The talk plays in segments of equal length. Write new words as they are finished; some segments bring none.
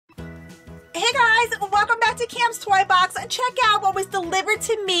Hey guys, welcome back to Cam's Toy Box. Check out what was delivered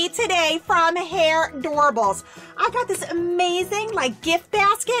to me today from Hairdorables. I got this amazing gift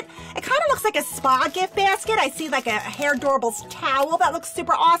basket. It kind of looks like a spa gift basket. I see like a Hairdorables towel that looks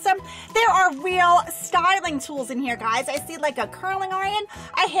super awesome. There are real styling tools in here, guys. I see like a curling iron,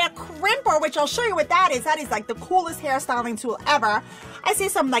 a hair crimper, which I'll show you what that is. That is like the coolest hairstyling tool ever. I see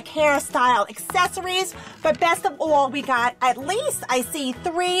some like hairstyle accessories, but best of all, we got at least, I see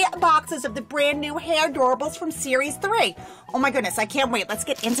 3 boxes of the brand new Hairdorables from Series 3. Oh my goodness, I can't wait. Let's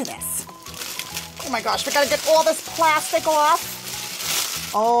get into this. Oh my gosh, we gotta get all this plastic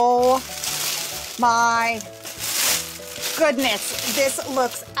off. Oh my goodness, this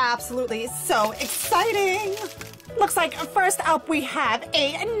looks absolutely so exciting. Looks like first up we have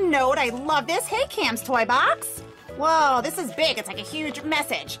a note. I love this. Hey Cam's Toy Box. Whoa, this is big. It's like a huge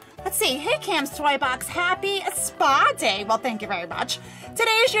message. Let's see. Hey, Cam's Toy Box. Happy Spa Day. Well, thank you very much. Today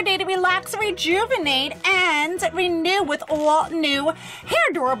is your day to relax, rejuvenate, and renew with all new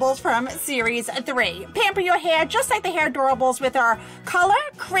Hairdorables from Series 3. Pamper your hair just like the Hairdorables with our color,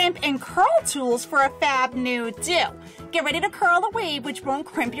 crimp, and curl tools for a fab new do. Get ready to curl a wave which won't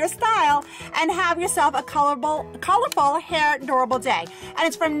crimp your style and have yourself a colorful Hairdorable day. And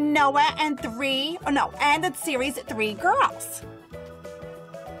it's from Noah and the Series 3 girls.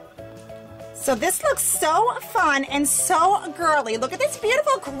 So this looks so fun and so girly. Look at this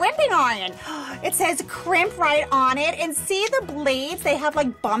beautiful crimping iron. It says crimp right on it, and see the blades? They have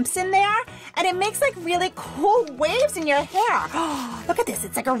like bumps in there, and it makes like really cool waves in your hair. Look at this,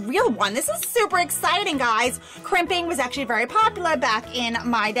 it's like a real one. This is super exciting, guys. Crimping was actually very popular back in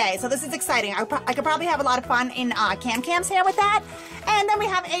my day, so this is exciting. I could probably have a lot of fun in Cam's hair with that. And then we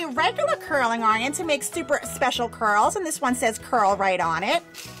have a regular curling iron to make super special curls, and this one says curl right on it.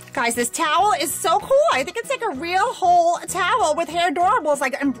 Guys, this towel is so cool. I think it's like a real whole towel with Hairdorables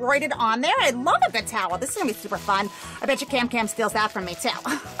like embroidered on there. I love a good towel. This is gonna be super fun. I bet you Cam steals that from me too.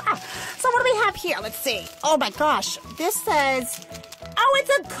 So what do we have here? Let's see. Oh my gosh, this says, oh, it's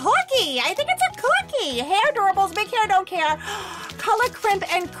a cookie. I think it's a cookie. Hairdorables, big hair, don't care. Color,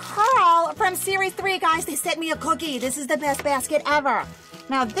 crimp, and curl from Series 3, guys. They sent me a cookie. This is the best basket ever.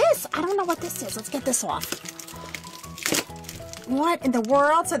 Now this, I don't know what this is. Let's get this off. What in the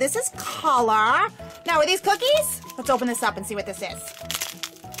world? So this is color. Now, are these cookies? Let's open this up and see what this is.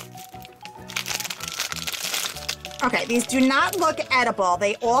 Okay, these do not look edible.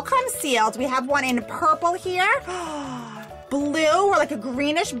 They all come sealed. We have one in purple here. Blue, or like a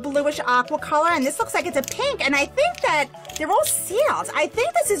greenish, bluish aqua color. And this looks like it's a pink. And I think that they're all sealed. I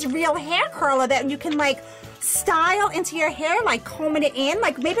think this is real hair curler that you can like style into your hair, like combing it in,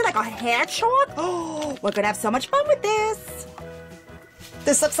 like maybe like a hair chalk. Oh, we're gonna have so much fun with this.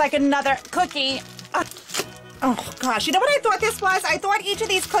 This looks like another cookie. Oh gosh, you know what I thought this was? I thought each of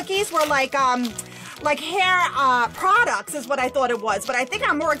these cookies were like hair products is what I thought it was, but I think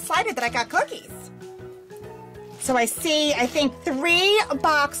I'm more excited that I got cookies. So I see, I think 3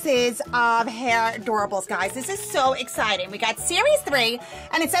 boxes of Hairdorables, guys. This is so exciting. We got Series 3,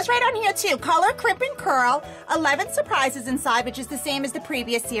 and it says right on here too, color, crimp, and curl, 11 surprises inside, which is the same as the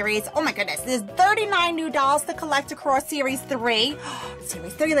previous series. Oh my goodness, there's 39 new dolls to collect across Series 3.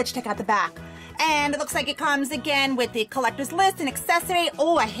 Series 3, let's check out the back. And it looks like it comes again with the collector's list, an accessory,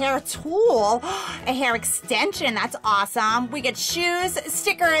 oh, a hair tool, a hair extension, that's awesome. We get shoes,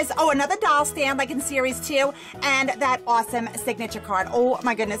 stickers, oh, another doll stand like in Series 2, and that awesome signature card. Oh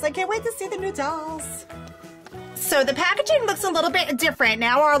my goodness, I can't wait to see the new dolls. So the packaging looks a little bit different.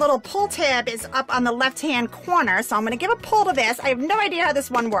 Now our little pull tab is up on the left-hand corner, so I'm gonna give a pull to this. I have no idea how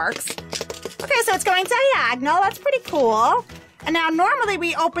this one works. Okay, so it's going diagonal, that's pretty cool. And now normally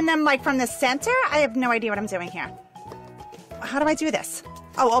we open them like from the center. I have no idea what I'm doing here. How do I do this?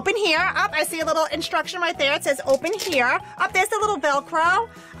 Oh, open here. Up, I see a little instruction right there. It says open here. Up, there's the little Velcro.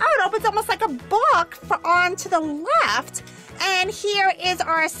 Oh, it opens almost like a book on to the left. And here is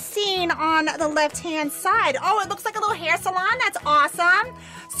our scene on the left-hand side. Oh, it looks like a little hair salon. That's awesome.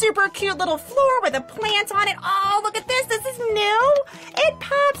 Super cute little floor with a plant on it. Oh, look at this. This is new. It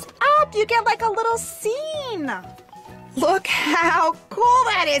pops up. You get like a little scene. Look how cool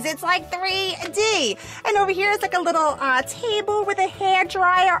that is. It's like 3D. And over here is like a little table with a hair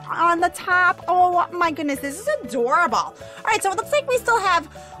dryer on the top. Oh my goodness, this is adorable. All right, so it looks like we still have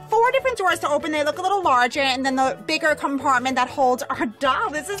 4 different doors to open. They look a little larger, and then the bigger compartment that holds our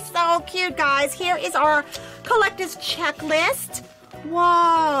doll. This is so cute, guys. Here is our collector's checklist.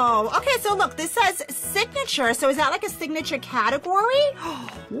 Whoa. Okay, so look, this says signature. So is that like a signature category?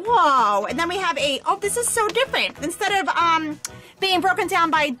 Whoa. And then we have a, oh, this is so different. Instead of being broken down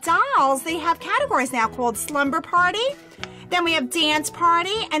by dolls, they have categories now called slumber party, Then we have dance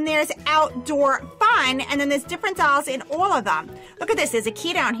party, and there's outdoor fun, and then there's different dolls in all of them. Look at this, there's a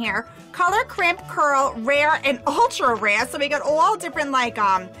key down here. Color, crimp, curl, rare, and ultra rare. So we got all different, like,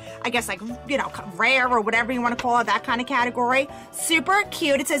 I guess, like, you know, rare or whatever you want to call it, that kind of category. Super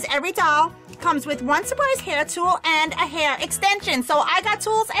cute. It says every doll comes with one surprise hair tool and a hair extension. So I got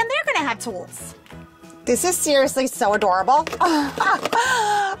tools, and they're gonna have tools. This is seriously so adorable.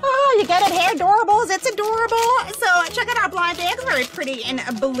 Oh, you get it, Hairdorables. It's adorable. So check out our blind bag. It's very pretty in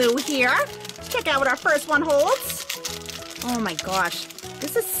blue here. Check out what our first one holds. Oh my gosh.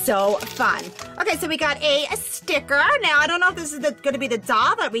 This is so fun. Okay, so we got a sticker. Now, I don't know if this is going to be the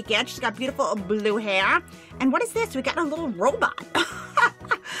doll that we get. She's got beautiful blue hair. And what is this? We got a little robot.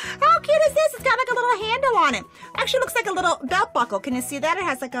 How cute is this? It's got like a little handle on it. Actually looks like a little belt buckle. Can you see that? It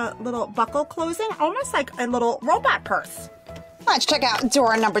has like a little buckle closing, almost like a little robot purse. Let's check out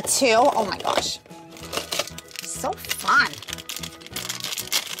door number 2. Oh my gosh. So fun.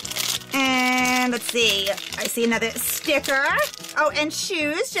 And let's see. I see another sticker. Oh, and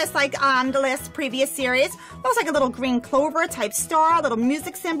shoes, just like on the previous series. Looks like a little green clover type star, a little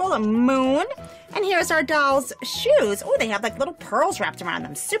music symbol, a moon. And here's our doll's shoes. Oh, they have like little pearls wrapped around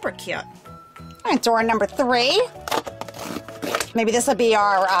them. Super cute. And door number 3. Maybe this will be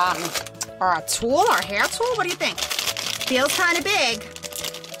our tool, our hair tool. What do you think? Feels kind of big.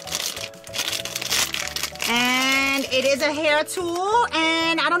 And it is a hair tool,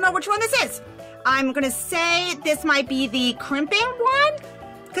 and I don't know which one this is. I'm gonna say this might be the crimping one,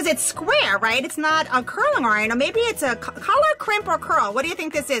 because it's square, right? It's not a curling iron, or maybe it's a color, crimp, or curl. What do you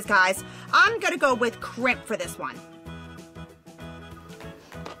think this is, guys? I'm gonna go with crimp for this one.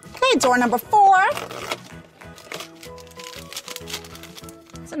 Okay, door number 4.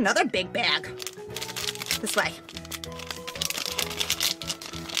 It's another big bag. This way.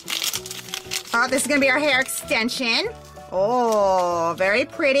 Oh, this is gonna be our hair extension. Oh, very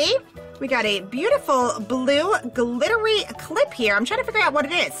pretty. We got a beautiful blue glittery clip here. I'm trying to figure out what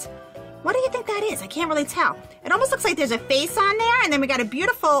it is. What do you think that is? I can't really tell. It almost looks like there's a face on there, and then we got a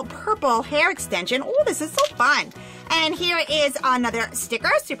beautiful purple hair extension. Oh, this is so fun. And here is another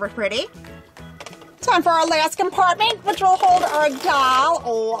sticker, super pretty. Time for our last compartment, which will hold our doll.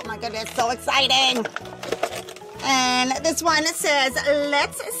 Oh my goodness, so exciting. And this one says,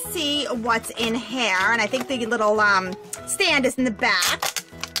 let's see what's in here. And I think the little stand is in the back.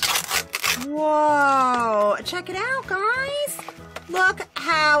 Whoa, check it out, guys. Look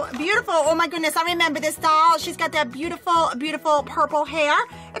how beautiful. Oh my goodness, I remember this doll. She's got that beautiful, beautiful purple hair.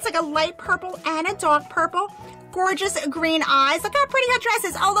 It's like a light purple and a dark purple. Gorgeous green eyes. Look how pretty her dress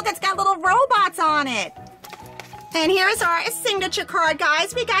is. Oh, look, it's got little robots on it. And here's our signature card,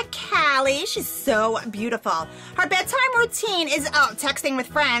 guys. We got Callie. She's so beautiful. Her bedtime routine is texting with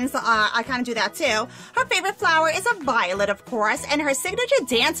friends. I kind of do that too. Her favorite flower is a violet, of course, and her signature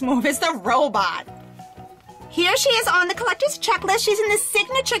dance move is the robot. Here she is on the collector's checklist. She's in the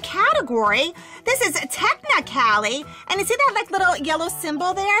signature category. This is Techna Callie. And you see that like little yellow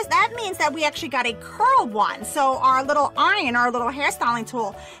symbol there? That means that we actually got a curl one. So our little iron, our little hairstyling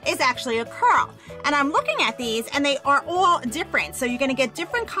tool is actually a curl. And I'm looking at these and they are all different. So you're gonna get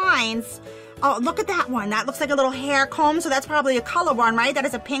different kinds. Oh, look at that one. That looks like a little hair comb, so that's probably a color one, right? That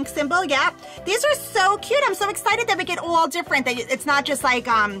is a pink symbol, yeah. These are so cute. I'm so excited that we get all different. That it's not just like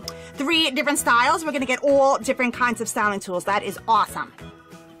 3 different styles. We're gonna get all different kinds of styling tools. That is awesome.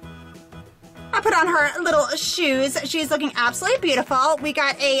 I put on her little shoes. She's looking absolutely beautiful. We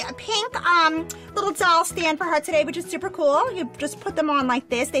got a pink little doll stand for her today, which is super cool. You just put them on like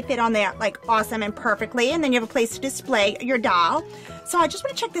this. They fit on there like awesome and perfectly. And then you have a place to display your doll. So I just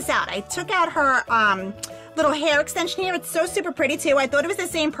want to check this out. I took out her little hair extension here. It's so super pretty too. I thought it was the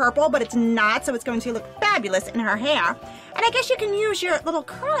same purple, but it's not. So it's going to look fabulous in her hair. And I guess you can use your little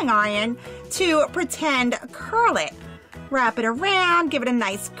curling iron to pretend curl it. Wrap it around, give it a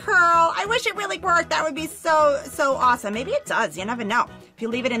nice curl. I wish it really worked. That would be so awesome. Maybe it does, you never know. If you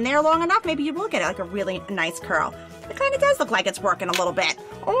leave it in there long enough, maybe you will get like a really nice curl. It kind of does look like it's working a little bit.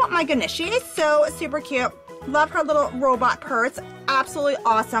 Oh my goodness, she is so super cute. Love her little robot purse. Absolutely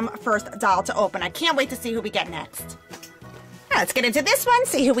awesome first doll to open. I can't wait to see who we get next. Now let's get into this one,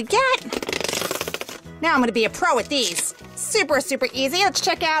 see who we get. Now I'm gonna be a pro at these. Super easy. Let's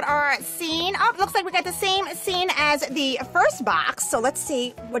check out our scene. Oh, looks like we got the same scene as the first box. So let's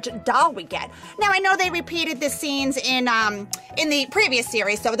see which doll we get. Now I know they repeated the scenes in the previous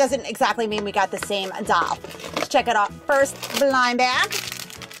series, so it doesn't exactly mean we got the same doll. Let's check it out. First blind bag.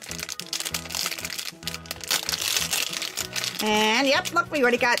 And yep, look, we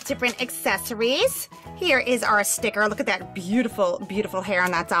already got different accessories. Here is our sticker. Look at that beautiful, beautiful hair on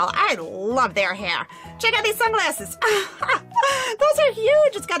that doll. I love their hair. Check out these sunglasses. Those are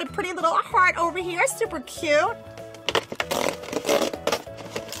huge. It's got a pretty little heart over here. Super cute.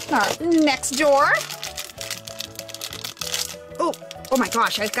 Next door. Oh my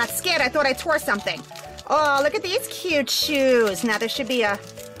gosh, I got scared. I thought I tore something. Oh, look at these cute shoes. Now there should be a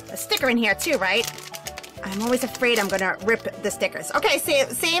sticker in here too, right? I'm always afraid I'm gonna rip the stickers. Okay,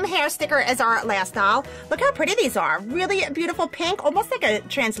 same hair sticker as our last doll. Look how pretty these are. Really beautiful pink, almost like a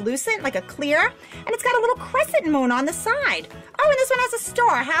translucent, like a clear. And it's got a little crescent moon on the side. Oh, and this one has a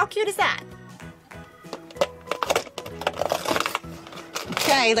star. How cute is that?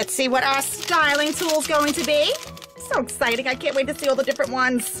 Okay, let's see what our styling tool is going to be. So exciting. I can't wait to see all the different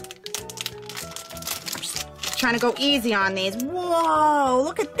ones. I'm just trying to go easy on these. Whoa,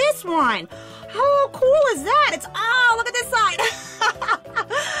 look at this one. How cool is that? It's, oh, look at this side.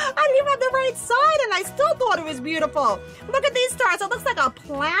 I didn't even have the right side and I still thought it was beautiful. Look at these stars. It looks like a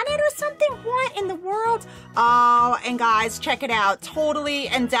planet or something. What in the world? Oh, and guys, check it out. Totally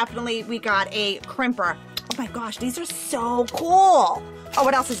and definitely we got a crimper. Oh my gosh, these are so cool. Oh,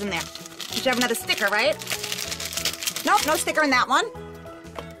 what else is in there? Did you have another sticker, right? Nope, no sticker in that one.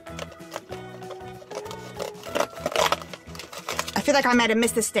 I feel like I might have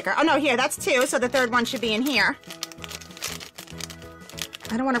missed a sticker. Oh no, here, that's two, so the third one should be in here.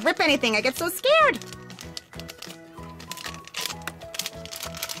 I don't want to rip anything, I get so scared.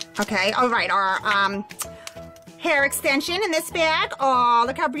 Okay, all right, our hair extension in this bag. Oh,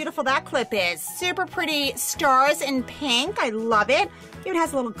 look how beautiful that clip is. Super pretty stars in pink, I love it. Even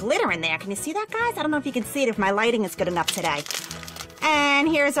has a little glitter in there. Can you see that, guys? I don't know if you can see it if my lighting is good enough today. And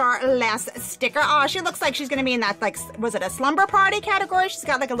here's our last sticker. Oh, she looks like she's gonna be in that, like, was it a slumber party category? She's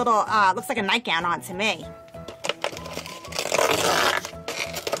got like a little, looks like a nightgown on to me.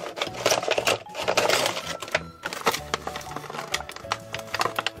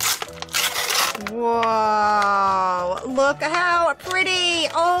 Whoa, look how pretty.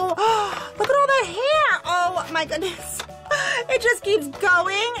 Oh, look at all that hair. Oh my goodness. It just keeps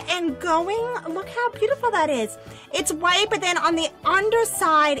going and going. Look how beautiful that is. It's white, but then on the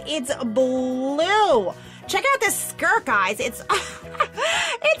underside, it's blue. Check out this skirt, guys. It's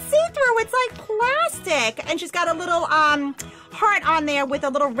it's see-through. It's like plastic. And she's got a little heart on there with a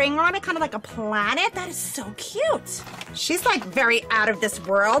little ring on it, kind of like a planet. That is so cute. She's like very out of this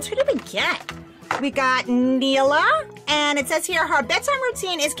world. Who did we get? We got Neela, and it says here her bedtime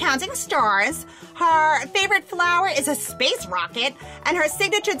routine is counting stars. Her favorite flower is a space rocket, and her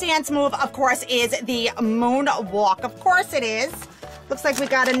signature dance move, of course, is the moonwalk. Of course it is. Looks like we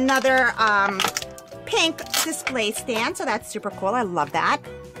got another pink display stand, so that's super cool. I love that.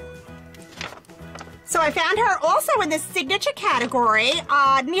 So I found her also in this signature category.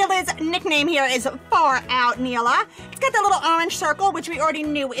 Neela's nickname here is Far Out Neela. It's got that little orange circle, which we already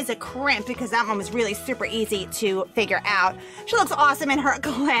knew is a crimp because that one was really super easy to figure out. She looks awesome in her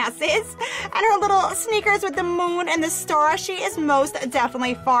glasses and her little sneakers with the moon and the star. She is most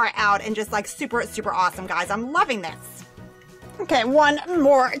definitely far out and just like super, super awesome, guys. I'm loving this. Okay, one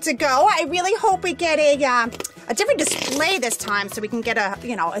more to go. I really hope we get a different display this time so we can get a,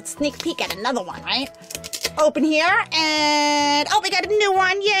 you know, a sneak peek at another one, right? Open here, and oh, we got a new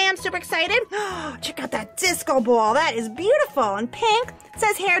one. Yay, I'm super excited. Check out that disco ball. That is beautiful and pink. It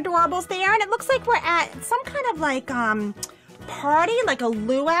says Hairdorables there, and it looks like we're at some kind of like party, like a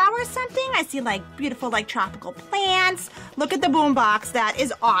luau or something. I see like beautiful like tropical plants. Look at the boombox. That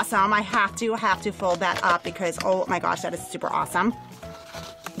is awesome. I have to fold that up because oh my gosh, that is super awesome.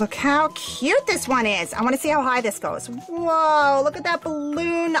 Look how cute this one is. I want to see how high this goes. Whoa, look at that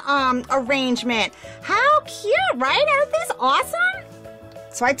balloon arrangement. How cute, right? Aren't these awesome?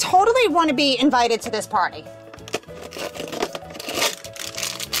 So I totally want to be invited to this party.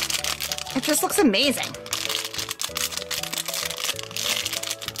 It just looks amazing.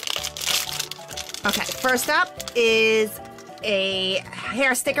 Okay, first up is a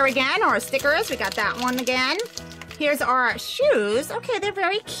hair sticker again, or stickers. We got that one again. Here's our shoes. Okay, they're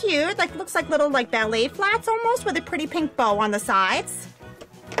very cute. Like, looks like little like ballet flats almost with a pretty pink bow on the sides.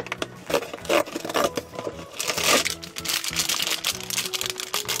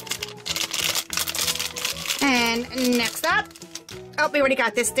 And next up, oh, we already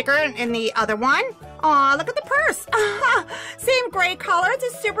got this sticker in the other one. Aw, look at the purse. Same gray color.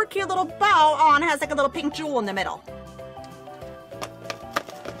 It's a super cute little bow on. It has like a little pink jewel in the middle.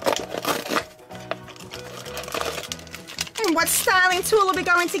 And what styling tool are we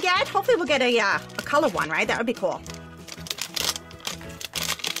going to get? Hopefully we'll get a color one, right? That would be cool.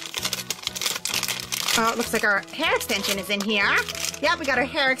 Oh, it looks like our hair extension is in here. Yep, we got our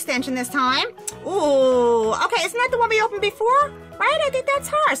hair extension this time. Ooh, okay, isn't that the one we opened before? Right, I think that's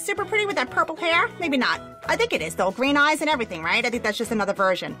her. Super pretty with that purple hair. Maybe not. I think it is though, green eyes and everything, right? I think that's just another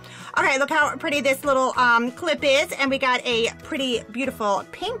version. Okay, look how pretty this little clip is, and we got a pretty beautiful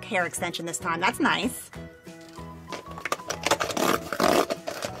pink hair extension this time. That's nice.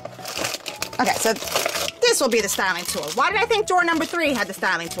 Okay, so this will be the styling tool. Why did I think drawer number 3 had the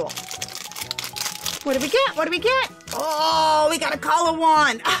styling tool? What do we get? What do we get? Oh, we got a color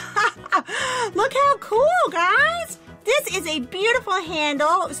one. Look how cool, guys. This is a beautiful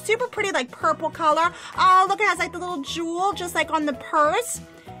handle. Super pretty, like purple color. Oh, look, it has like the little jewel just like on the purse.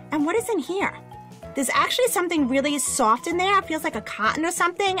 And what is in here? There's actually something really soft in there. It feels like a cotton or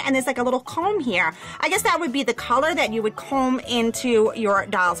something. And there's like a little comb here. I guess that would be the color that you would comb into your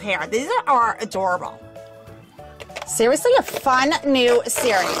doll's hair. These are adorable. Seriously, a fun new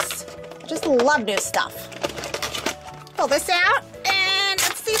series. Just love new stuff. Pull this out and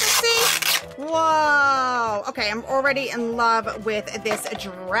let's see. Whoa. Okay, I'm already in love with this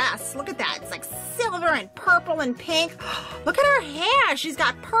dress. Look at that. It's like silver and purple and pink. Look at her hair. She's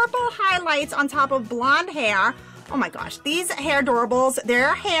got purple highlights on top of blonde hair. Oh my gosh, these Hairdorables,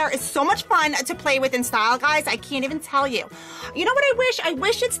 their hair is so much fun to play with and style, guys. I can't even tell you. You know what I wish? I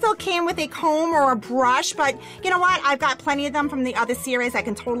wish it still came with a comb or a brush, but you know what? I've got plenty of them from the other series. I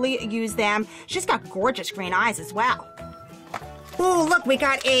can totally use them. She's got gorgeous green eyes as well. Ooh, look, we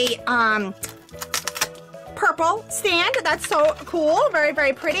got a purple stand. That's so cool. Very,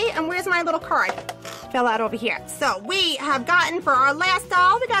 very pretty. And where's my little card? Fell out over here. So we have gotten for our last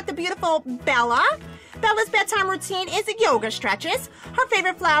doll, we got the beautiful Bella. Bella's bedtime routine is yoga stretches. Her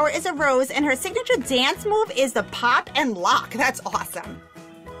favorite flower is a rose, and her signature dance move is the pop and lock. That's awesome.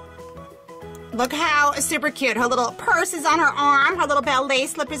 Look how super cute. Her little purse is on her arm. Her little ballet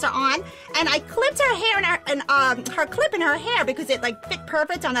slippers are on. And I clipped her hair and her clip in her hair because it like fit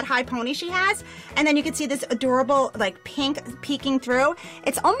perfect on that high pony she has. And then you can see this adorable like pink peeking through.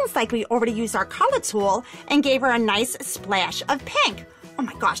 It's almost like we already used our color tool and gave her a nice splash of pink. Oh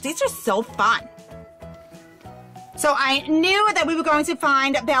my gosh, these are so fun. So I knew that we were going to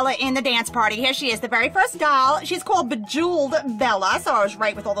find Bella in the dance party. Here she is, the very first doll. She's called Bejeweled Bella, so I was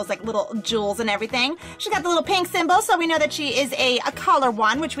right with all those like little jewels and everything. She's got the little pink symbol, so we know that she is a color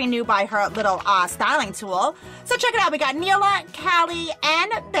one, which we knew by her little styling tool. So check it out. We got Neela, Callie,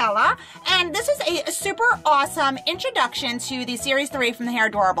 and Bella. And this is a super awesome introduction to the Series 3 from the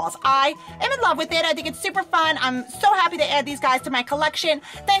Hairdorables. I am in love with it. I think it's super fun. I'm so happy to add these guys to my collection.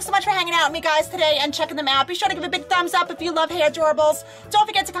 Thanks so much for hanging out with me, guys, today and checking them out. Be sure to give a big thumbs up if you love Hairdorables. Don't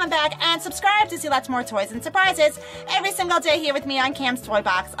forget to come back and subscribe to see lots more toys and surprises every single day here with me on Cam's Toy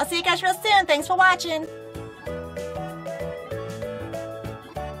Box. I'll see you guys real soon. Thanks for watching.